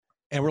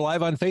And we're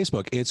live on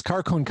Facebook. It's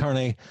Car Con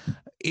Carne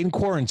in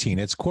quarantine.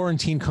 It's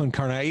Quarantine Con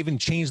Carne. I even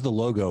changed the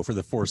logo for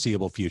the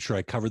foreseeable future.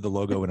 I covered the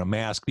logo in a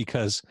mask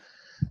because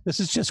this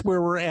is just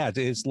where we're at.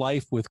 It's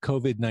life with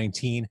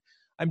COVID-19.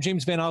 I'm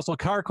James Van Oslo.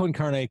 Car Con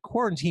Carne,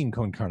 Quarantine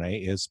Con Carne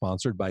is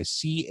sponsored by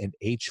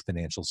C&H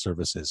Financial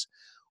Services.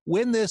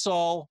 When this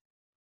all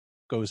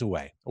goes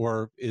away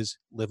or is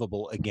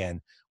livable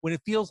again, when it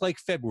feels like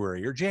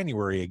February or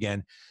January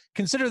again,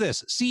 consider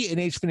this: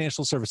 C&H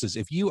Financial Services.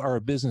 If you are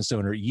a business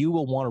owner, you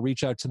will want to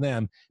reach out to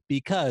them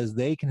because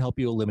they can help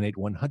you eliminate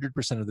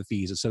 100% of the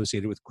fees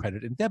associated with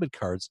credit and debit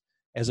cards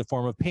as a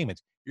form of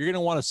payment. You're going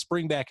to want to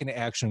spring back into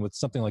action with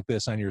something like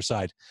this on your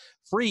side.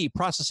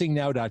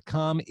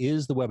 Freeprocessingnow.com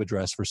is the web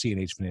address for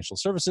C&H Financial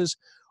Services,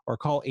 or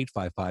call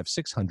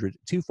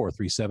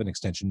 855-600-2437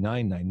 extension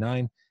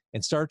 999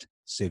 and start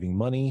saving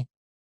money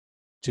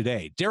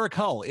today. Derek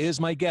Hull is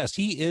my guest.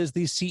 He is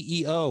the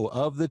CEO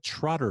of the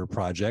Trotter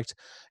Project.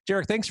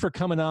 Derek, thanks for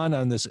coming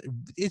on this.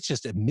 It's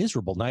just a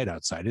miserable night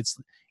outside.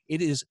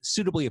 It is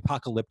suitably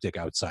apocalyptic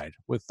outside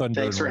with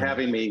thunder. Thanks for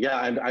having me. Yeah,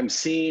 I'm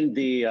seeing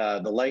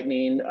the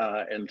lightning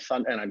and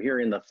I'm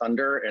hearing the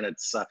thunder, and it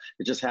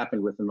just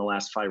happened within the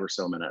last 5 or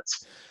so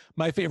minutes.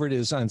 My favorite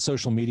is on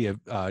social media.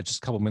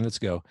 Just a couple minutes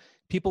ago,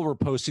 people were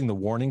posting the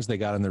warnings they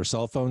got on their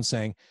cell phones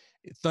saying,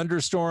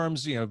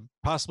 thunderstorms,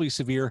 possibly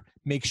severe,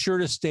 make sure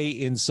to stay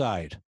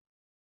inside.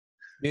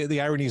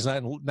 The irony is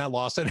not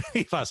lost on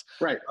any of us.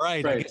 Right. All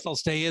right. I guess I'll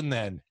stay in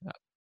then.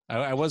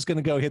 I was going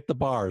to go hit the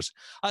bars.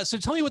 So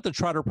tell me what the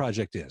Trotter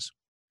Project is.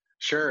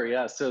 Sure.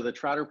 Yeah. So the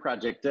Trotter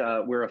Project,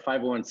 we're a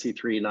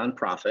 501c3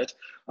 nonprofit.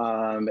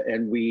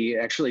 And we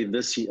actually,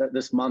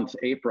 this month,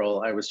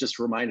 April, I was just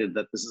reminded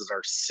that this is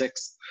our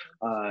 6th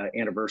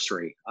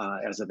anniversary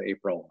as of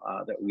April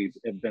that we've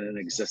been in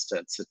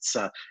existence.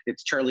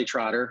 It's Charlie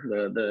Trotter,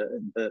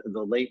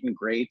 the late and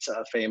great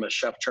famous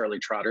chef Charlie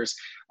Trotter's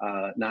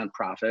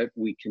nonprofit.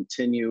 We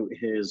continue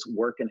his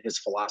work and his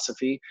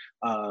philosophy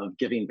of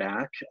giving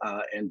back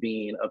and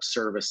being of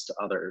service to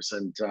others.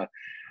 And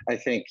I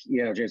think,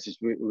 James,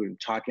 we were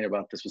talking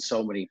about this with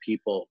so many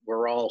people.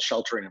 We're all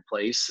sheltering in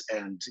place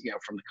and,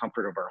 from the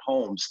comfort of our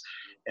homes.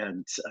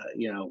 And,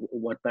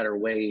 what better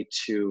way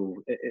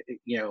to,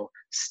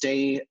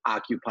 stay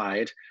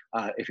occupied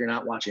if you're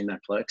not watching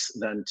Netflix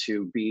than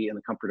to be in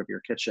the comfort of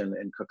your kitchen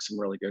and cook some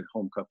really good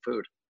home cooked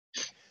food.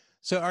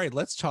 So, all right,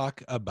 let's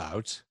talk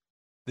about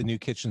the new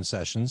kitchen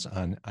sessions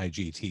on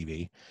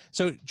IGTV.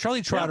 So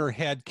Charlie Trotter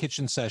had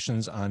kitchen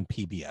sessions on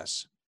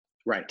PBS.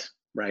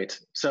 Right.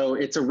 So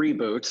it's a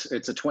reboot.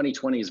 It's a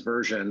 2020s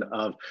version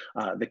of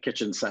the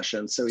kitchen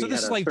session. So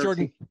this is like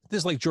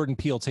Jordan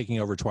Peele taking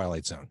over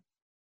Twilight Zone.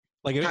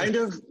 Like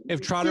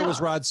if Trotter was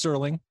Rod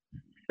Serling.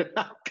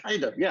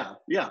 Kind of, yeah.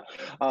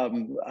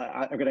 I'm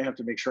going to have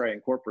to make sure I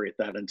incorporate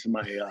that into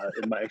my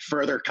in my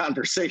further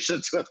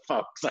conversations with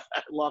folks. I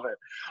love it.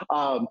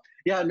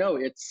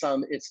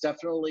 It's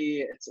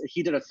definitely.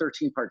 He did a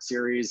 13-part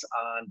series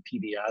on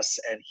PBS,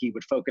 and he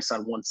would focus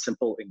on one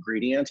simple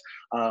ingredient.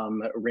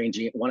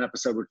 One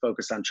episode would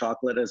focus on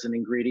chocolate as an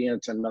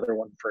ingredient, another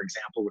one, for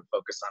example, would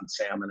focus on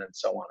salmon, and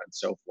so on and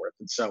so forth.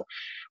 And so,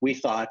 we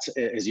thought,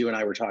 as you and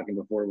I were talking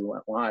before we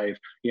went live,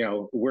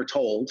 we're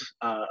told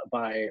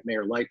by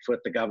Mayor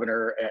Lightfoot, the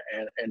governor,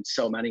 and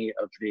so many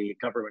of the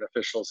government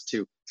officials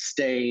to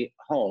stay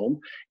home,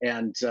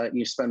 and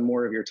you spend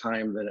more of your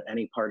time than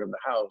any part of the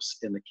house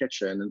in the kitchen.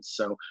 And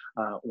so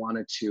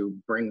wanted to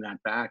bring that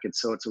back. And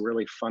so it's a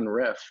really fun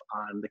riff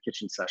on the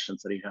kitchen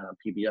sessions that he had on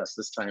PBS.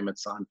 This time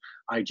it's on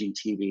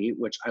IGTV,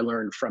 which I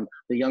learned from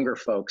the younger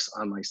folks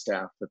on my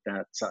staff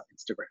that's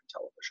Instagram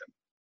television.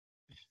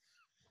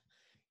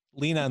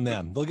 Lean on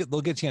them.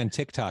 They'll get you on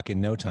TikTok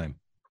in no time.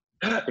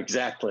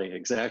 Exactly.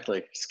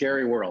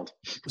 Scary world.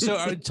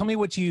 So tell me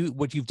what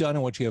you've done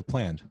and what you have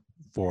planned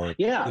for.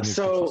 Yeah.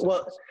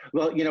 So,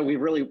 we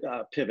really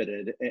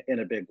pivoted in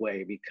a big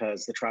way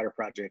because the Trotter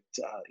Project,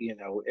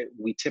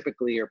 we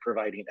typically are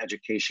providing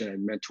education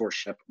and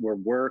mentorship where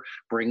we're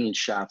bringing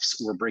chefs,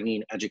 we're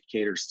bringing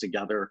educators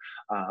together,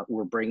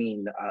 we're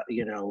bringing,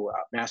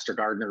 master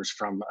gardeners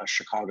from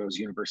Chicago's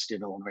University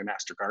of Illinois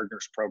Master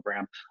Gardeners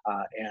program,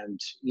 and,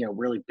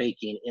 really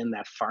baking in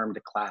that farm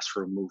to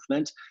classroom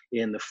movement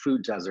in the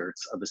food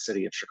deserts of the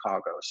city of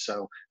Chicago.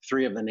 So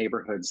 3 of the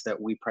neighborhoods that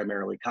we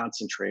primarily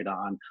concentrate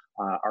on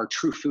are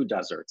true food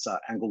deserts,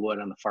 Englewood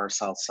on the far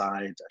south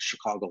side,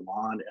 Chicago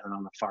Lawn, and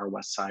on the far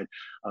west side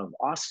of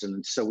Austin.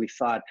 And so we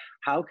thought,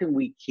 how can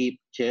we keep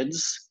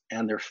kids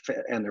and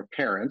their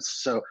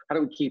parents? So how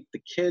do we keep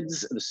the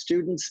kids, the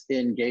students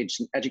engaged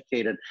and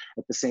educated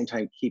at the same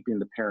time keeping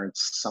the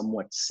parents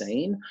somewhat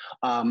sane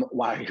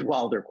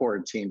while they're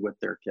quarantined with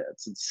their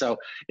kids? And so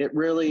it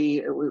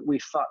really,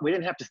 we thought we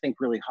didn't have to think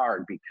really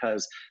hard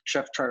because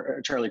Chef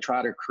Charlie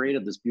Trotter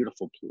created this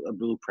beautiful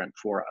blueprint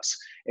for us.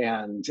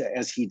 And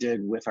as he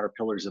did with our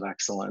pillars of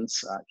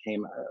excellence,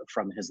 came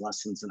from his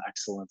lessons in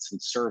excellence and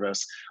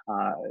service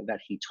that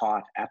he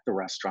taught at the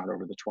restaurant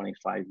over the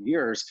 25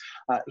 years.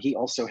 he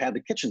also had the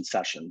kitchen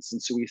sessions.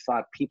 And so we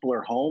thought people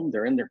are home,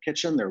 they're in their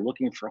kitchen, they're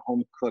looking for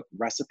home cooked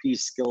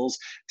recipes, skills,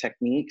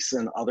 techniques,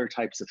 and other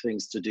types of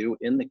things to do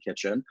in the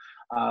kitchen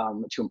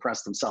to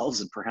impress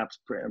themselves and perhaps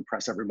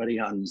impress everybody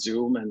on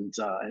Zoom and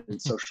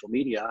social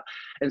media.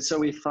 And so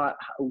we thought,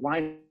 why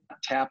not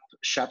tap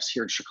chefs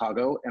here in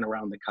Chicago and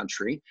around the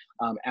country,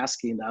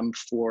 asking them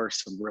for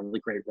some really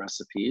great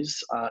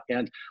recipes.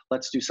 And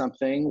let's do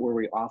something where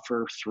we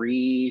offer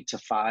 3 to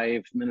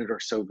 5 minute or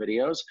so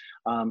videos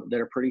that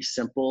are pretty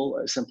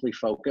simple, simply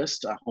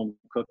focused. Home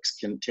cooks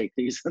can take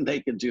these and they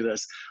can do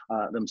this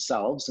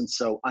themselves. And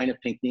so Ina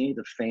Pinkney,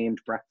 the famed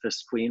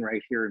breakfast queen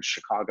right here in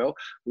Chicago,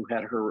 who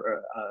had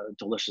her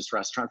delicious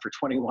restaurant for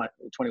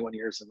 21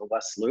 years in the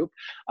West Loop,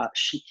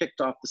 she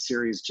kicked off the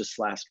series just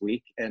last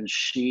week. And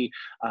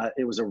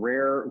it was a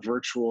rare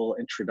virtual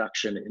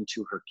introduction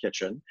into her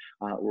kitchen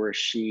where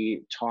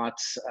she taught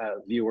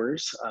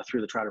viewers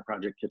through the Trotter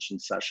Project kitchen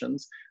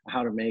sessions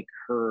how to make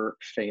her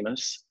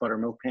famous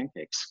buttermilk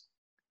pancakes.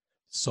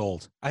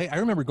 Sold. I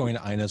remember going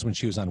to Ina's when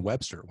she was on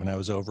Webster, when I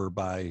was over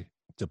by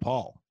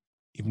DePaul,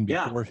 even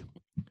before.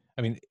 Yeah.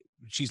 I mean,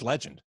 she's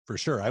legend for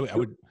sure. I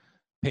would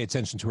pay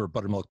attention to her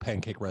buttermilk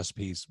pancake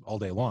recipes all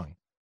day long.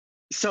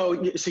 So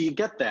you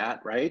get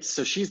that, right?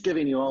 So she's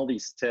giving you all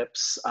these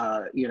tips,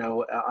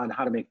 on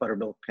how to make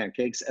buttermilk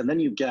pancakes. And then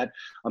you get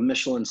a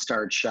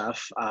Michelin-starred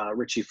chef,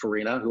 Richie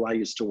Farina, who I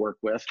used to work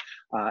with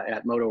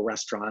at Moto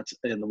Restaurant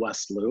in the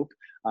West Loop.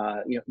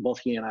 Both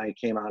he and I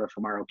came out of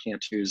Amaro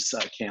Cantu's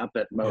camp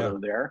at Moto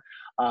there.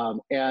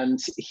 And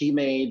he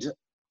made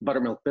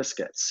buttermilk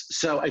biscuits.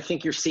 So I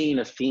think you're seeing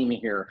a theme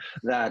here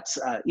that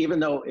even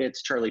though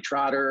it's Charlie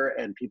Trotter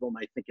and people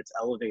might think it's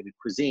elevated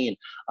cuisine,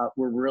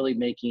 we're really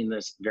making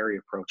this very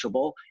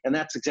approachable. And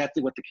that's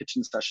exactly what the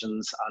kitchen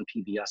sessions on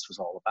PBS was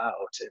all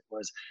about. It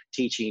was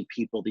teaching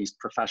people these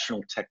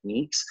professional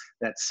techniques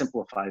that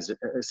simplified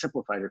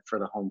it for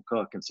the home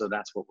cook. And so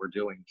that's what we're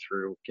doing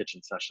through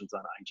kitchen sessions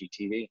on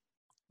IGTV.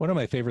 One of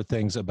my favorite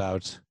things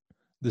about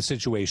the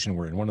situation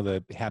we're in, one of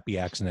the happy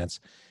accidents,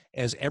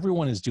 as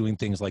everyone is doing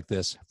things like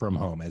this from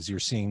home, as you're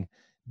seeing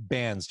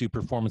bands do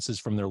performances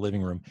from their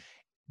living room,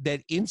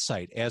 that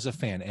insight as a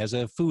fan, as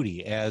a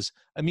foodie, as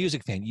a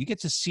music fan, you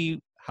get to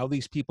see how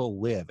these people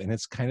live. And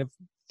it's kind of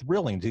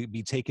thrilling to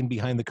be taken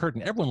behind the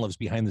curtain. Everyone loves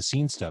behind the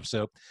scenes stuff.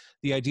 So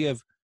the idea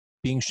of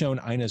being shown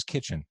Ina's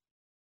kitchen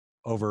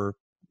over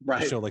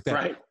a show like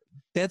that,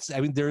 there's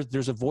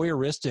a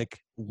voyeuristic,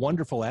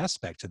 wonderful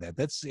aspect to that.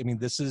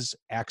 This is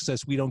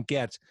access we don't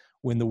get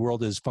when the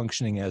world is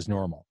functioning as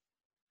normal.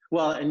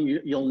 Well, and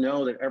you'll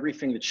know that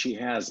everything that she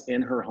has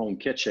in her home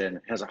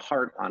kitchen has a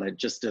heart on it,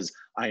 just as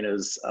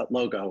Ina's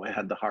logo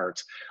had the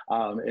heart.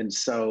 And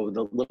so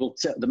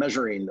the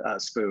measuring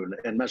spoon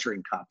and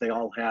measuring cup, they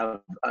all have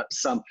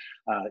some,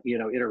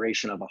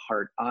 iteration of a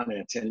heart on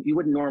it. And you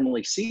wouldn't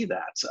normally see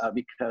that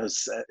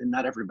because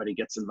not everybody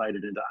gets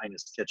invited into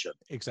Ina's kitchen.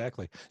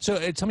 Exactly.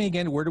 So tell me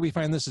again, where do we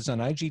find this? It's on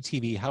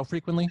IGTV. How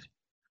frequently?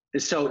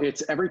 So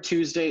it's every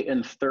Tuesday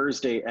and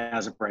Thursday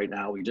as of right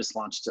now. We just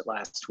launched it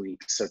last week.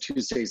 So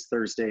Tuesdays,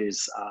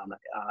 Thursdays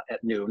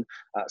at noon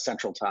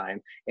Central Time,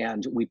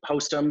 and we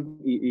post them.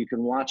 You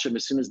can watch them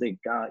as soon as they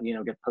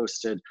get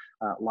posted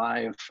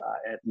live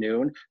at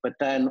noon. But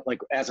then, like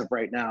as of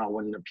right now,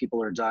 when the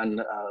people are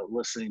done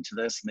listening to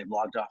this and they've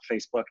logged off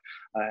Facebook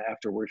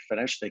after we're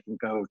finished, they can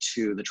go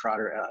to the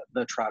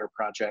Trotter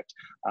Project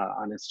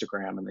on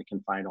Instagram, and they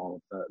can find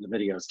all of the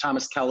videos.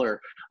 Thomas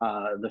Keller,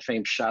 the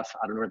famed chef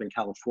out of Northern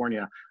California,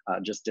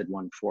 just did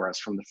one for us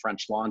from the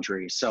French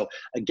Laundry. So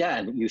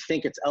again, you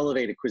think it's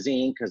elevated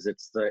cuisine because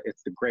it's the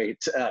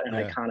great and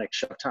iconic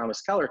chef Thomas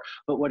Keller,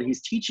 but what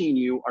he's teaching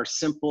you are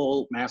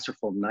simple,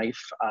 masterful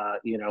knife,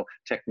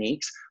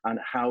 techniques on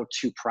how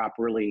to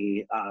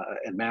properly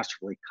and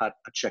masterfully cut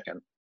a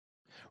chicken.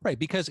 Right,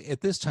 because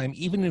at this time,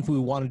 even if we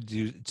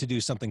wanted to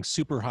do something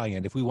super high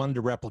end, if we wanted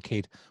to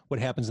replicate what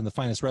happens in the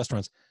finest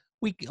restaurants,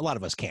 a lot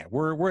of us can't.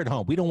 We're at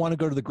home. We don't want to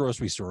go to the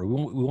grocery store.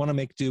 We want to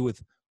make do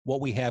with what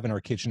we have in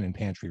our kitchen and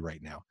pantry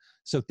right now.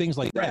 So things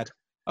like that.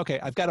 Okay,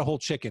 I've got a whole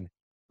chicken.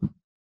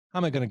 How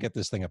am I going to get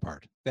this thing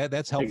apart?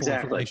 That's helpful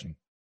information.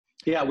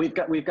 Yeah, we've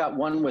got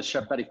one with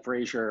Chef Betty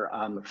Frazier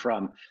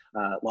from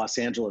Los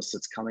Angeles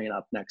that's coming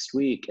up next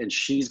week, and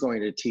she's going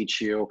to teach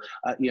you.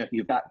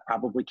 You've got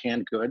probably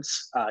canned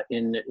goods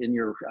in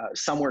your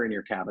somewhere in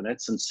your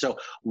cabinets, and so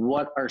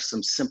what are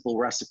some simple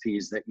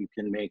recipes that you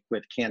can make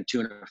with canned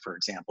tuna, for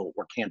example,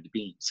 or canned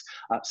beans?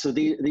 So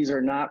these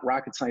are not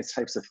rocket science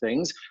types of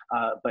things,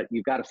 but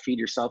you've got to feed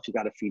yourself, you've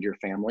got to feed your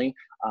family,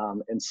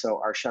 and so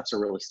our chefs are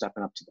really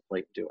stepping up to the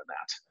plate doing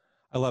that.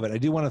 I love it. I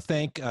do want to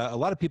thank a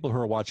lot of people who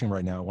are watching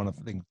right now. I want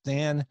to thank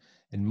Dan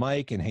and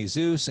Mike and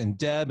Jesus and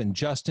Deb and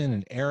Justin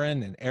and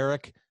Aaron and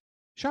Eric,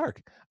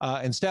 Shark,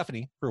 and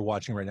Stephanie for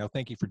watching right now.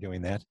 Thank you for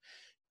doing that.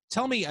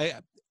 Tell me,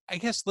 I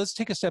guess let's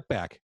take a step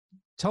back.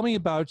 Tell me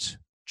about,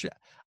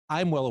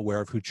 I'm well aware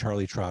of who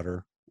Charlie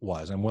Trotter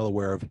was. I'm well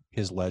aware of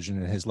his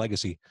legend and his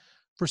legacy.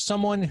 For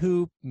someone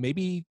who may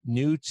be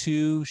new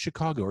to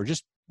Chicago or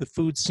just the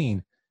food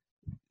scene,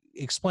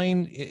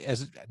 explain,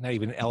 as not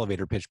even an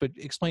elevator pitch, but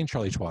explain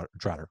Charlie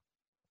Trotter.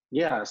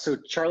 Yeah, so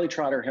Charlie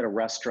Trotter had a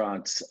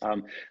restaurant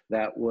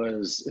that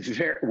was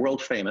very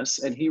world famous,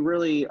 and he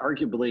really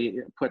arguably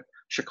put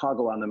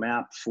Chicago on the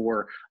map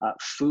for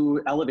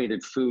food,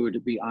 elevated food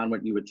beyond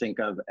what you would think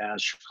of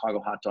as Chicago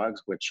hot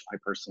dogs, which I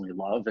personally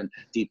love, and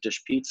deep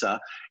dish pizza.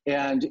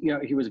 And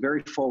he was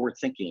very forward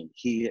thinking.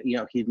 He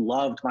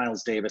loved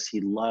Miles Davis. He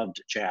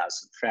loved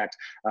jazz. In fact,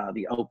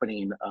 the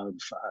opening of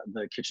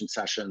the kitchen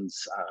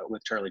sessions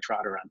with Charlie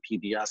Trotter on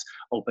PBS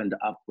opened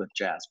up with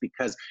jazz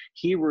because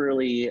he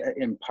really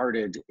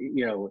imparted,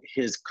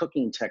 his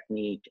cooking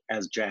technique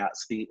as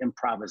jazz, the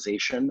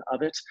improvisation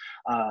of it,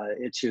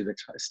 to the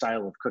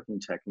style of cooking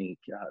technique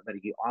that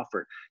he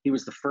offered. He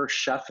was the first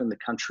chef in the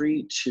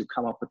country to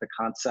come up with the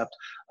concept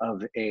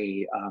of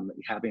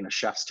having a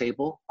chef's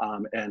table.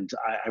 And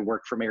I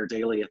worked for Mayor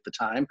Daley at the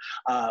time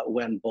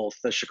when both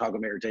the Chicago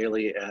Mayor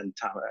Daley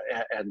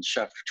and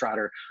Chef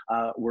Trotter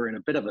were in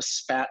a bit of a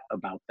spat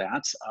about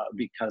that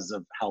because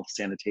of health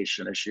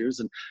sanitation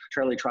issues. And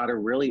Charlie Trotter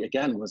really,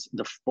 again, was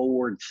the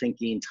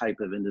forward-thinking type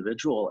of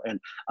individual. And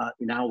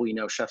now we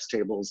know chef's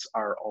tables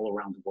are all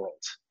around the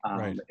world.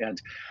 Right.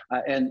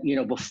 And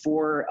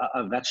before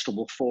a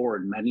vegetable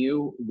forward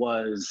menu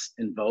was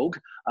in vogue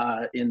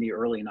in the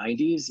early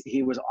 90s,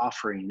 he was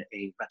offering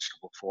a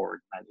vegetable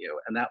forward menu,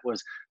 and that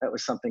was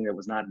something that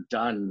was not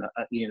done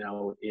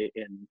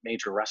in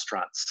major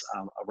restaurants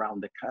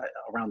around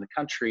the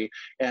country.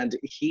 And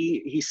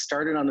he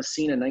started on the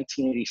scene in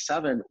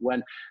 1987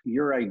 when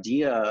your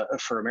idea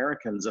for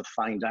Americans of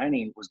fine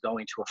dining was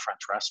going to a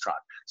French restaurant.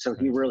 So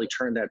he really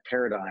turned that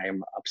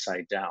paradigm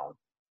upside down.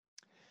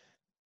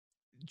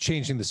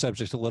 Changing the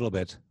subject a little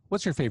bit,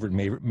 what's your favorite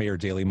Mayor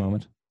Daley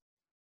moment?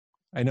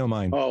 I know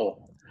mine.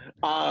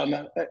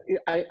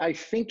 I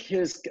think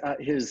his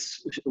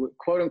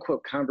quote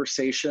unquote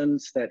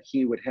conversations that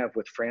he would have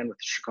with Fran with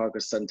the Chicago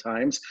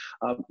Sun-Times,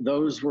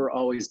 those were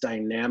always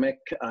dynamic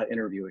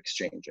interview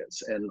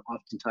exchanges, and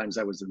oftentimes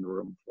I was in the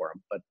room for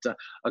him. But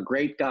a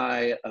great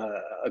guy,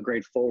 a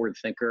great forward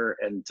thinker,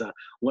 and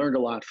learned a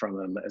lot from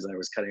him as I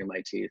was cutting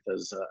my teeth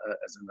as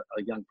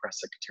a young press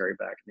secretary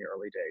back in the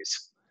early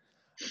days.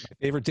 My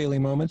favorite Daley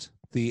moment: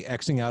 the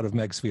Xing out of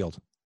Meigs Field.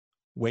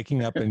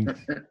 Waking up and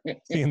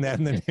seeing that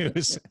in the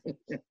news.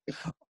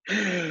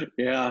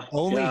 Yeah.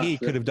 Only he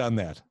could have done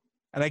that.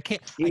 And I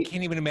can't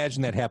even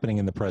imagine that happening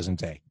in the present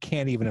day.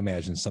 Can't even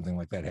imagine something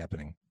like that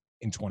happening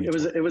in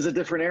 2020. It was a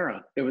different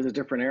era. It was a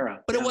different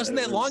era. But it wasn't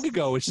that long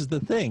ago, which is the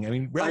thing. I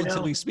mean,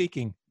 relatively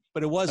speaking,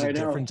 but it was a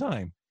different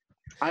time.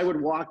 I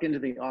would walk into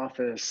the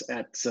office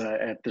at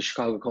the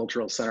Chicago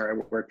Cultural Center.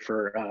 I worked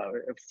for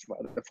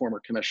the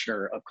former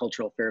commissioner of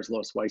cultural affairs,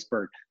 Lois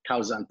Weisberg,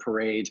 Cows on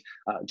Parade,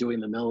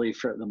 doing the Millie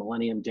for the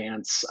Millennium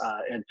Dance,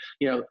 and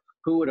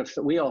who would have?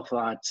 We all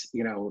thought,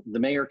 the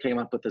mayor came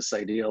up with this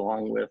idea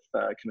along with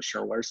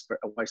Commissioner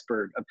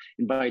Weisberg of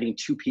inviting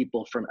two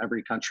people from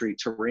every country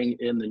to ring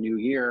in the new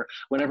year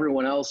when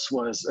everyone else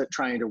was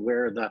trying to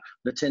wear the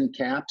tin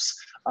caps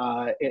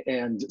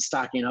and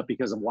stocking up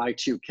because of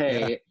Y2K.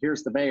 Yeah.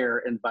 Here's the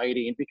mayor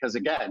inviting, because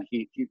again,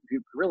 he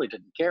really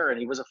didn't care, and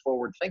he was a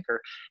forward thinker,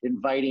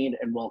 inviting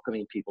and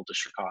welcoming people to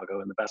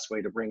Chicago. And the best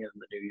way to bring in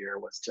the new year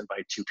was to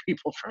invite two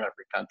people from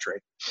every country.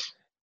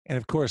 And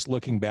of course,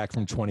 looking back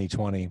from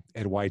 2020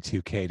 at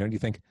Y2K, don't you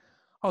think,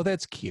 oh,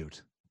 that's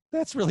cute.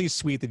 That's really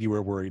sweet that you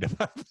were worried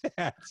about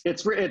that.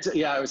 It's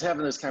I was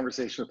having this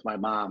conversation with my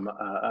mom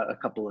a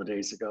couple of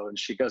days ago, and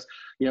she goes,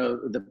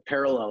 the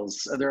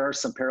parallels, there are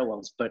some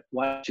parallels, but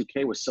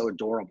Y2K was so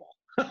adorable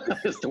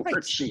is the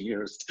word she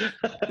used.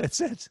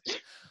 That's it.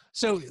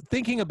 So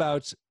thinking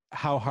about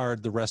how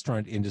hard the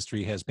restaurant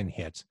industry has been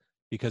hit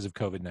because of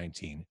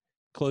COVID-19,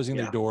 closing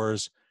their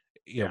doors,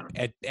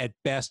 at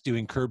best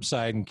doing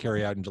curbside and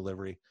carry out and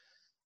delivery.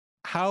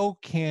 How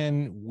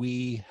can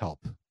we help?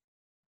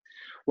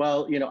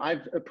 Well,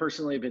 I've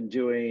personally been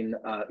doing,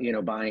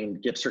 buying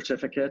gift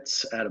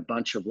certificates at a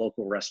bunch of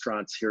local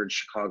restaurants here in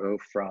Chicago,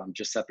 from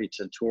Giuseppe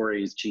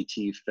Tintori's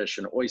GT Fish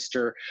and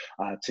Oyster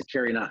to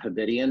Carrie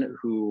Nahabidian,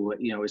 who,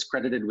 is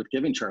credited with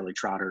giving Charlie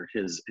Trotter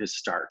his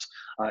start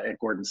at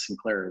Gordon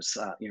Sinclair's,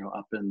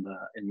 up in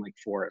Lake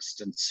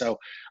Forest. And so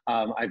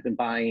I've been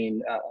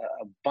buying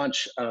a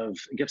bunch of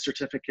gift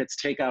certificates,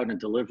 takeout and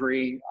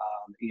delivery,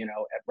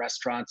 at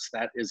restaurants.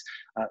 That is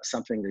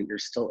something that you're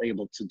still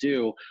able to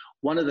do.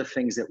 One of the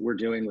things that we're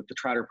doing with the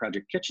Trotter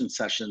Project Kitchen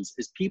Sessions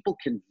is people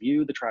can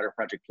view the Trotter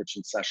Project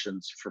Kitchen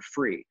Sessions for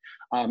free.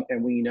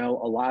 And we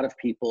know a lot of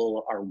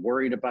people are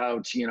worried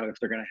about, if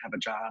they're going to have a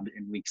job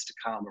in weeks to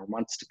come or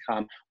months to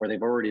come, or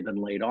they've already been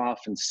laid off.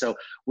 And so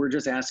we're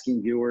just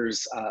asking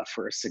viewers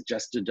for a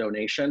suggested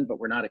donation, but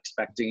we're not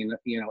expecting,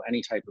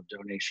 any type of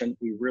donation.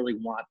 We really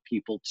want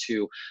people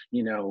to,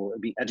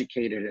 be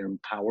educated and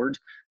empowered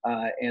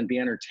and be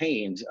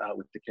entertained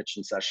with the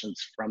kitchen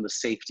sessions from the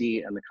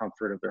safety and the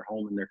comfort of their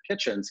home and their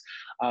kitchens.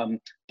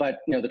 But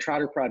the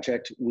Trotter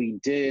Project, we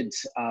did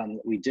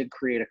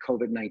create a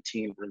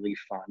COVID-19 relief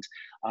fund,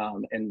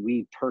 and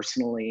we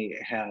personally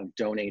have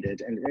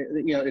donated. And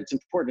it's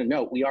important to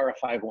note we are a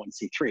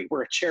 501c3.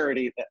 We're a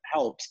charity that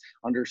helps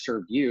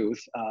underserved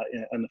youth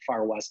in the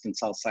far west and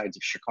south sides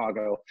of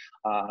Chicago,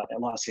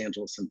 Los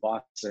Angeles, and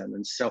Boston.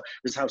 And so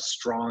this is how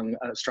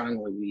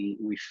strongly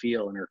we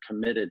feel and are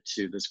committed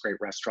to this great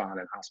restaurant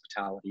and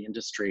hospitality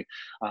industry,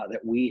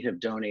 that we have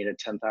donated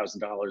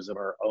 $10,000 of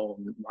our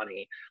own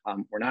money.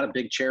 We're not a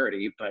big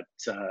charity, but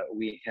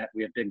we have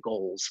big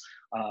goals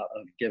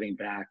of giving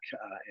back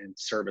and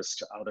service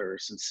to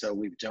others. And so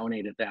we've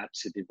donated that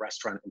to the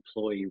Restaurant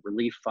Employee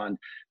Relief Fund,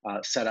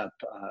 set up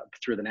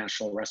through the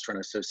National Restaurant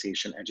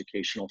Association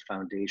Educational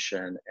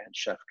Foundation and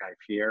Chef Guy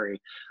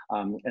Fieri.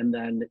 And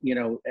then,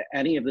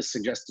 any of the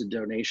suggested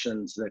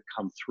donations that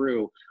come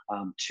through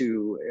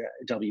to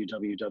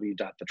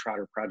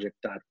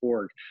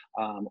www.thetrotterproject.org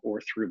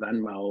or through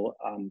Venmo,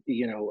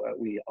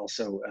 we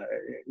also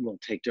will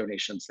take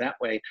donations that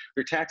way.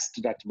 They're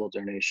tax-deductible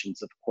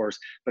donations, of course,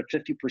 but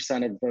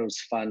 50% of those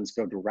funds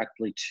go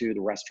directly to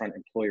the Restaurant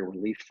Employee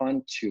Relief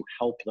Fund to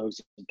help those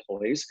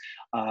employees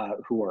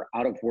who are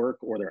out of work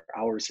or their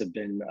hours have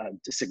been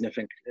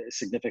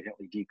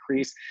significantly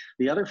decreased.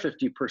 The other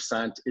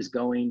 50% is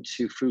going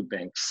to food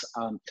banks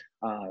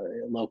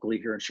locally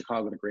here in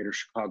Chicago, the Greater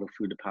Chicago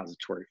Food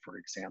Depository, for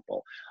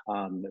example.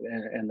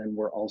 And then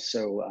we're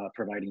also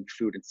providing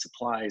food and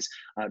supplies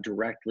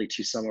directly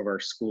to some of our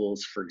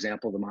schools. For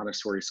example, the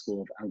Montessori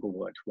School of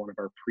Englewood, one of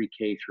our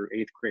pre-K through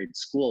 8th grade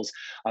schools.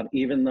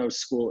 Even though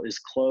school is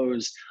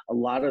closed, a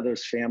lot of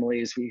those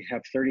families, we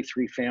have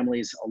 33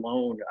 families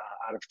alone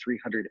out of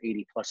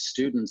 380 plus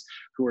students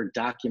who are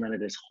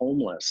documented as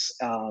homeless.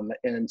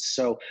 And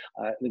so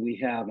we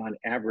have on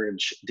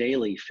average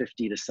daily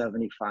 50 to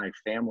 75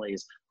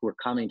 families who are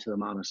coming to the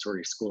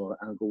Montessori School of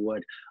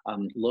Englewood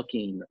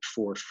looking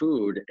for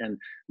food. And,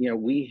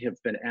 we have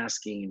been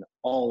asking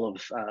all of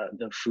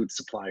the food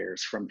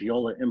suppliers from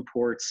Viola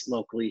Imports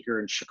locally here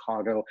in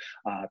Chicago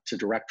to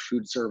Direct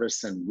Food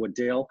Service in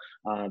Wooddale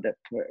that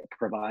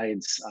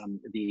provides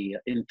the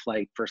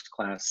in-flight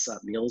first-class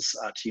meals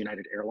to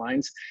United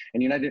Airlines.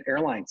 And United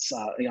Airlines,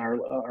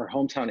 our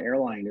hometown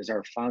airline, is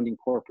our founding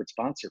corporate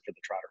sponsor for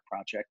the Trotter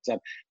Project.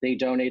 They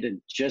donated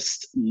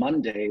just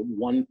Monday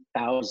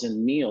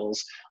 1,000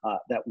 meals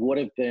that would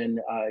have been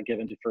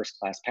given to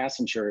first-class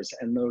passengers,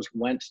 and those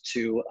went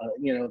to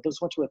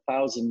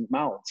 1,000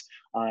 mouths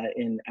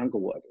in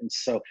Englewood. And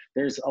so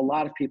there's a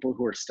lot of people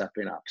who are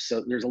stepping up.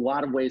 So there's a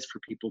lot of ways for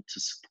people to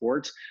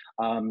support,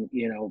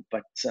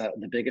 but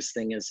the biggest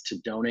thing is to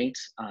donate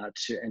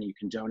and you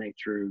can donate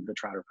through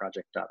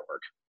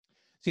thetrotterproject.org.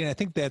 See, and I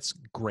think that's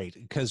great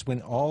because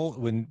when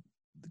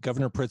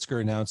Governor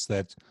Pritzker announced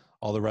that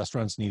all the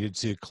restaurants needed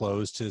to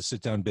close to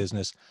sit down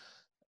business,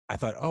 I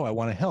thought, I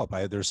want to help.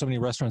 There's so many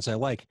restaurants I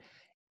like.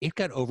 It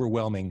got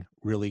overwhelming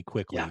really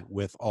quickly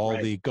with all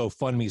the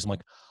GoFundMe's.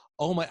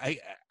 I'm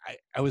like,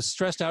 I was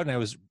stressed out and I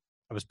was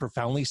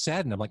profoundly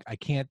saddened. I'm like, I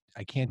can't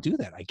do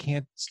that. I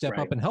can't step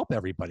up and help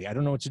everybody. I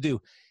don't know what to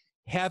do.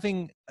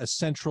 Having a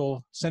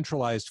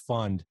centralized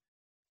fund,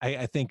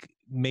 I think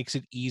makes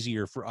it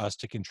easier for us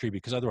to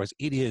contribute, because otherwise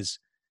it's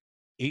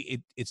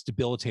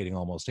debilitating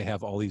almost to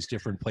have all these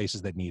different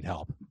places that need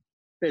help.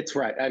 It's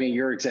right. I mean,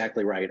 you're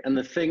exactly right. And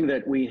the thing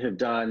that we have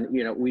done,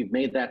 we've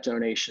made that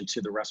donation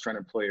to the Restaurant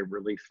Employee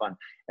Relief Fund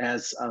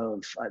as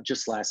of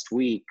just last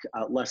week,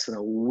 less than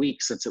a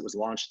week since it was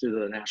launched through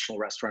the National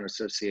Restaurant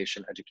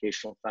Association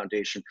Educational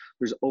Foundation.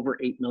 There's over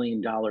 $8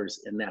 million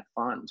in that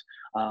fund.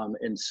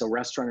 And so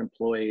restaurant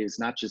employees,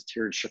 not just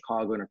here in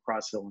Chicago and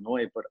across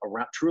Illinois, but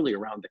truly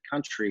around the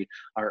country,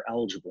 are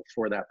eligible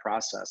for that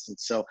process. And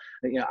so,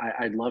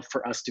 I'd love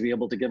for us to be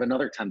able to give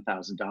another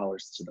 $10,000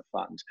 to the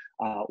fund,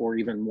 or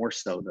even more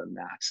so than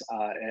that,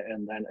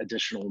 and then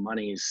additional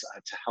monies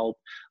to help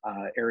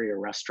area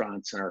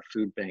restaurants and our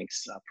food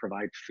banks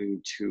provide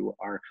food to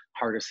our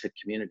hardest hit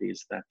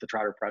communities that the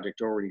Trotter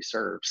Project already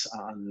serves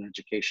on the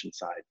education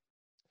side.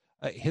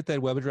 Hit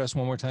that web address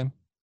one more time.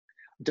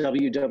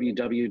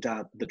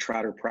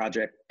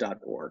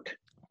 www.thetrotterproject.org.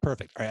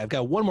 Perfect. All right, I've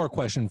got one more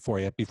question for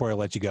you before I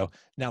let you go.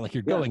 Not like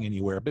you're going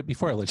anywhere, but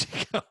before I let you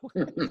go.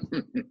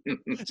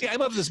 See,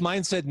 I'm of this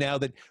mindset now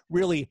that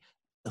really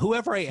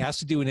whoever I ask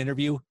to do an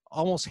interview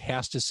almost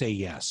has to say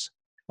yes.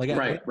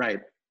 Right.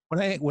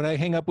 When I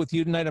hang up with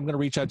you tonight, I'm going to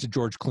reach out to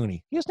George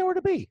Clooney. He has nowhere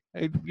to be,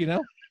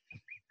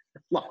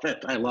 Love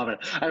it. I love it.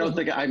 I don't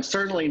think I'm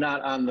certainly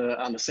not on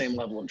the same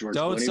level of George Clooney.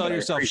 Don't sell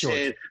yourself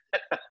short.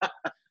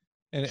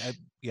 And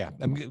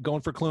I'm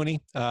going for Clooney.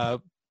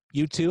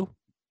 You too,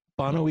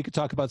 Bono. We could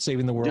talk about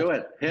saving the world. Do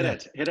it.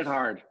 Hit it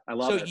hard. I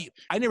love it.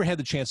 I never had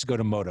the chance to go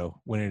to Moto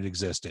when it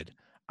existed.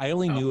 I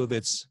only knew of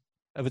its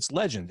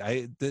legend.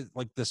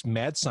 Like this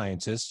mad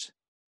scientist.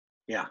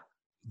 Yeah.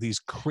 These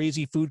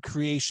crazy food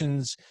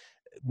creations,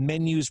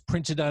 menus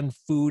printed on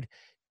food.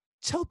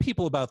 Tell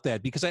people about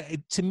that, because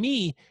to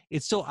me,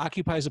 it still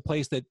occupies a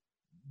place that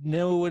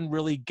no one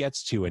really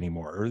gets to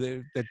anymore, or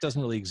that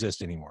doesn't really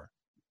exist anymore?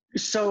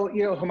 So,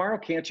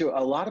 Homaro Cantu,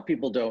 a lot of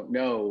people don't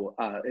know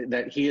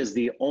that he is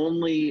the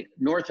only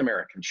North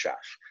American chef,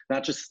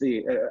 not just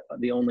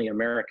the only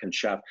American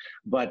chef,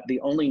 but the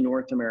only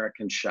North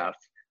American chef.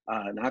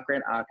 Not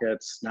Grant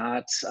Achatz,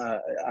 not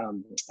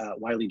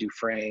Wiley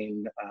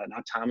Dufresne,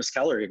 not Thomas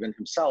Keller, even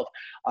himself,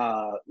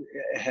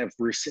 have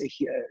received.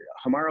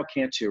 Homaro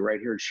Cantu,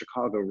 right here in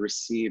Chicago,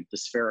 received the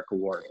Spheric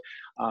Award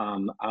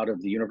out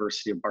of the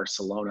University of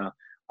Barcelona,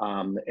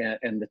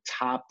 and the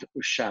top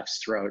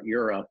chefs throughout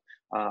Europe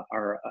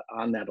are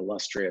on that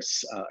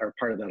illustrious, are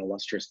part of that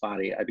illustrious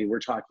body. I mean, we're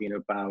talking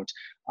about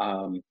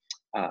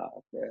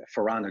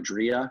Ferran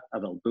Adria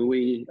of El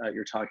Bulli.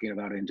 You're talking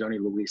about Andoni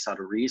Luis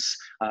Aduriz.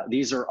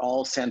 These are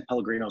all San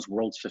Pellegrino's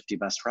World's 50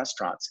 Best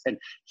Restaurants. And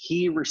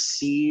he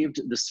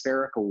received the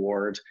Spheric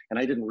Award, and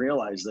I didn't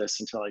realize this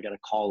until I got a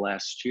call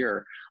last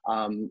year.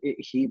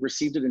 He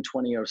received it in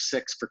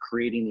 2006 for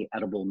creating the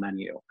edible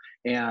menu.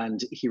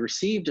 And he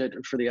received it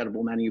for the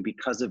edible menu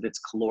because of its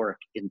caloric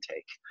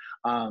intake.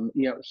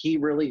 He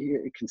really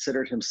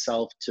considered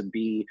himself to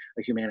be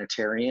a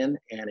humanitarian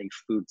and a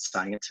food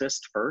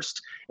scientist first,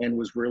 and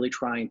was really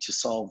trying to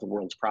solve the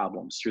world's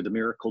problems through the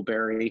miracle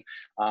berry,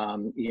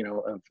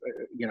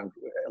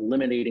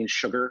 eliminating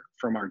sugar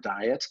from our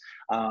diet,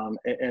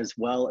 as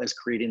well as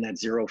creating that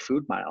zero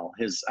food mile.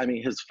 His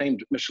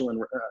famed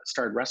Michelin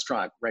starred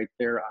restaurant right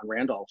there on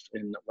Randolph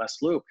in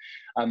West Loop.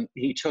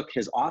 He took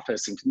his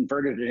office and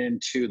converted it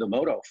into the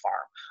Moto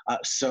farm.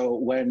 So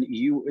when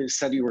you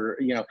said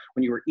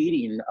when you were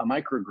eating a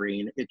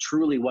microgreen, it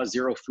truly was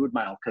zero food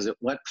mile, because it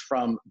went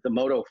from the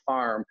Moto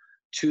farm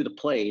to the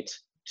plate,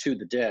 to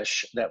the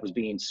dish that was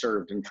being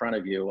served in front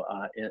of you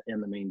in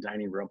the main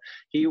dining room.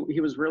 He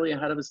was really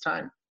ahead of his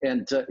time.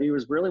 And he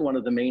was really one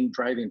of the main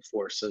driving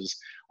forces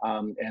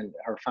and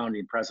our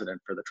founding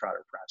president for the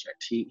Trotter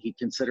Project. He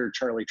considered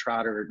Charlie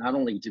Trotter not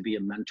only to be a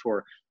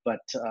mentor, but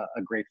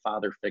a great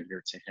father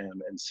figure to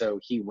him. And so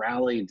he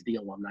rallied the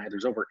alumni.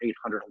 There's over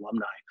 800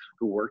 alumni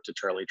who worked at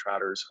Charlie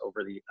Trotter's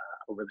over the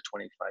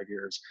 25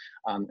 years.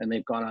 And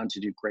they've gone on to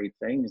do great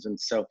things. And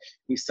so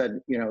he said,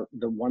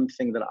 the one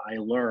thing that I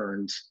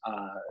learned,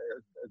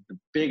 the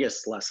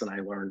biggest lesson I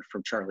learned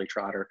from Charlie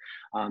Trotter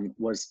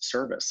was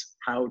service,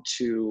 how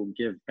to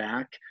give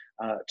back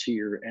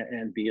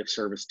and be of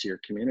service to your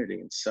community.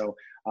 And so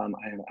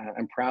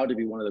I'm proud to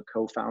be one of the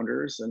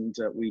co-founders, and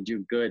we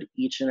do good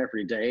each and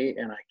every day.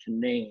 And I can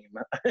name,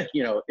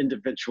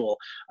 individual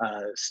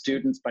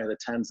students by the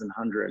tens and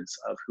hundreds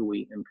of who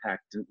we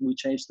impact, and we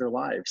change their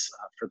lives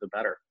for the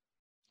better.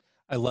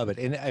 I love it.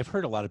 And I've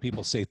heard a lot of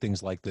people say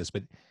things like this,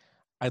 but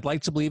I'd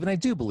like to believe, and I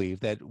do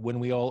believe, that when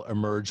we all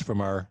emerge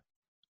from our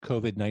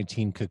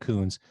COVID-19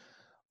 cocoons,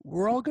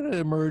 we're all going to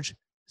emerge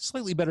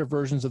slightly better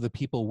versions of the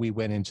people we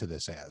went into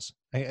this as.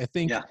 I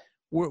think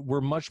we're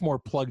much more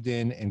plugged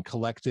in and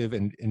collective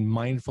and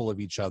mindful of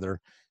each other.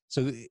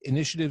 So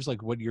initiatives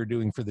like what you're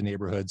doing for the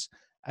neighborhoods,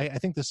 I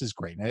think this is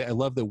great. And I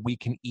love that we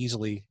can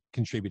easily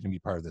contribute and be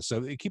part of this.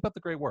 So keep up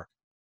the great work.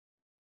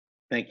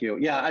 Thank you.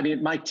 Yeah, I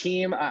mean, my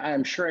team,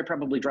 I'm sure I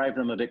probably drive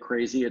them a bit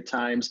crazy at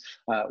times.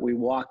 We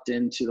walked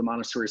into the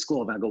Montessori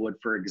School of Englewood,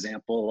 for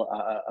example,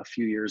 a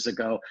few years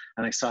ago,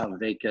 and I saw a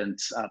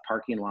vacant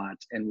parking lot.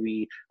 And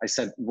I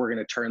said, we're going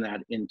to turn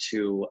that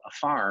into a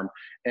farm.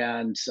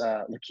 And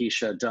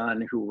Lakeisha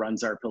Dunn, who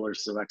runs our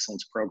Pillars of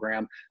Excellence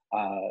program,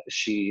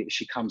 she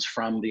comes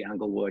from the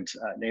Englewood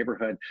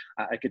neighborhood.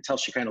 I could tell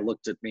she kind of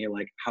looked at me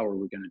like, how are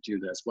we going to do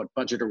this? What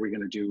budget are we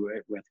going to do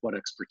it with? What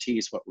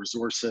expertise, what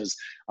resources,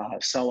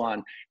 so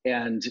on.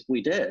 And we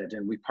did.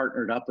 And we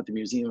partnered up with the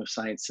Museum of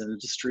Science and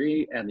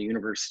Industry and the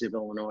University of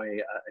Illinois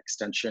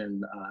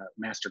Extension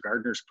Master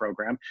Gardeners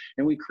program.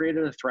 And we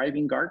created a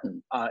thriving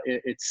garden.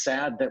 It's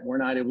sad that we're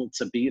not able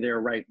to be there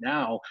right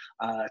now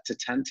to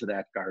tend to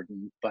that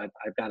garden, but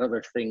I've got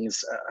other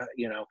things,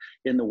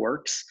 in the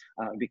works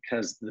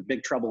because the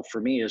big trouble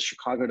for me is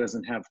Chicago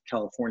doesn't have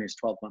California's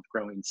 12-month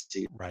growing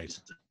season. Right.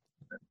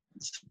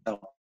 So,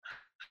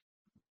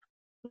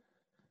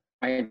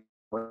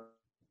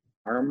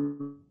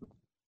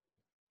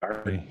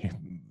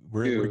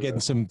 we're getting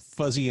some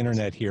fuzzy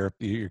internet here.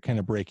 You're kind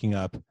of breaking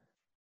up.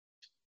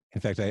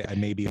 In fact, I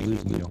may be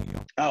losing you.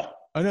 Oh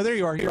no, there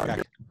you are. You're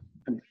back.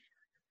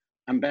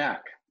 I'm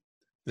back.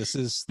 This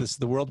is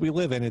the world we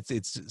live in.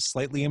 It's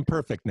slightly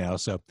imperfect now.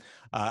 So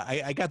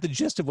I got the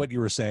gist of what you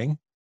were saying.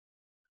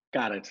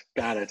 Got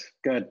it.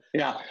 Good.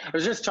 Yeah. I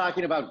was just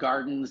talking about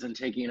gardens and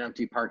taking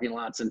empty parking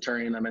lots and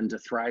turning them into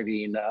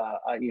thriving,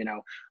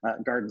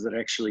 gardens that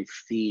actually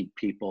feed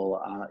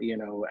people,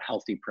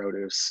 healthy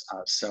produce.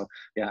 So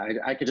yeah,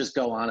 I could just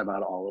go on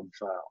about all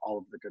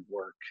of the good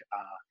work,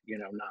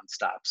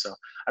 nonstop. So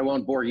I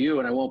won't bore you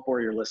and I won't bore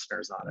your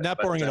listeners on it.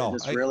 Not boring at all.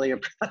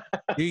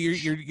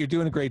 You're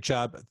doing a great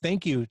job.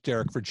 Thank you,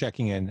 Derek, for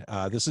checking in.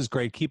 This is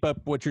great. Keep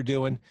up what you're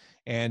doing.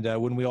 And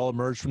when we all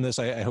emerge from this,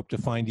 I hope to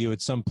find you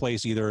at some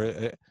place,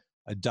 either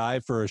a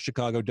dive for a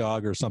Chicago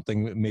dog or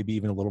something, maybe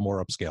even a little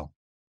more upscale.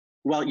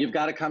 Well, you've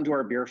got to come to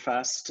our beer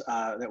fest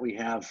that we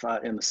have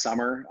in the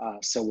summer.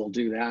 So we'll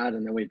do that.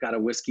 And then we've got a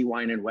whiskey,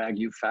 wine, and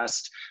Wagyu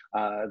fest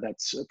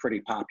that's pretty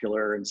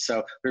popular. And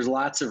so there's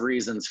lots of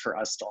reasons for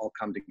us to all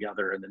come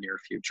together in the near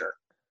future.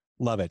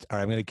 Love it. All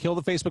right, I'm going to kill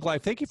the Facebook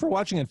Live. Thank you for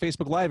watching on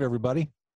Facebook Live, everybody.